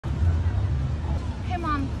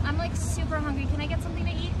Mom. I'm like super hungry. Can I get something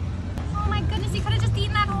to eat? Oh my goodness, you could have just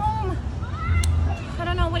eaten at home. I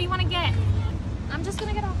don't know, what do you want to get? I'm just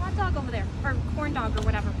gonna get a hot dog over there, or corn dog or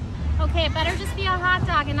whatever. Okay, it better just be a hot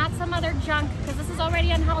dog and not some other junk, because this is already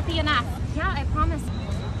unhealthy enough. Yeah, I promise.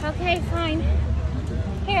 Okay, fine.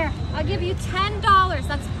 Here, I'll give you $10.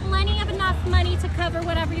 That's plenty of enough money to cover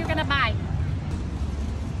whatever you're gonna buy.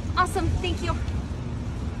 Awesome, thank you.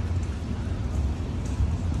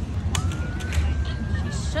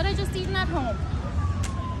 She should have just eaten at home.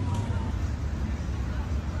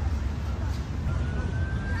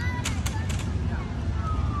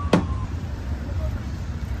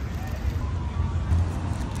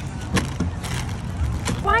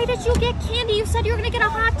 Why did you get candy? You said you were gonna get a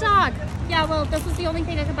hot dog. Yeah, well, this was the only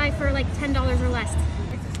thing I could buy for like $10 or less.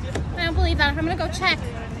 I don't believe that. I'm gonna go check.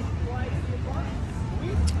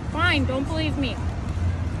 Fine, don't believe me.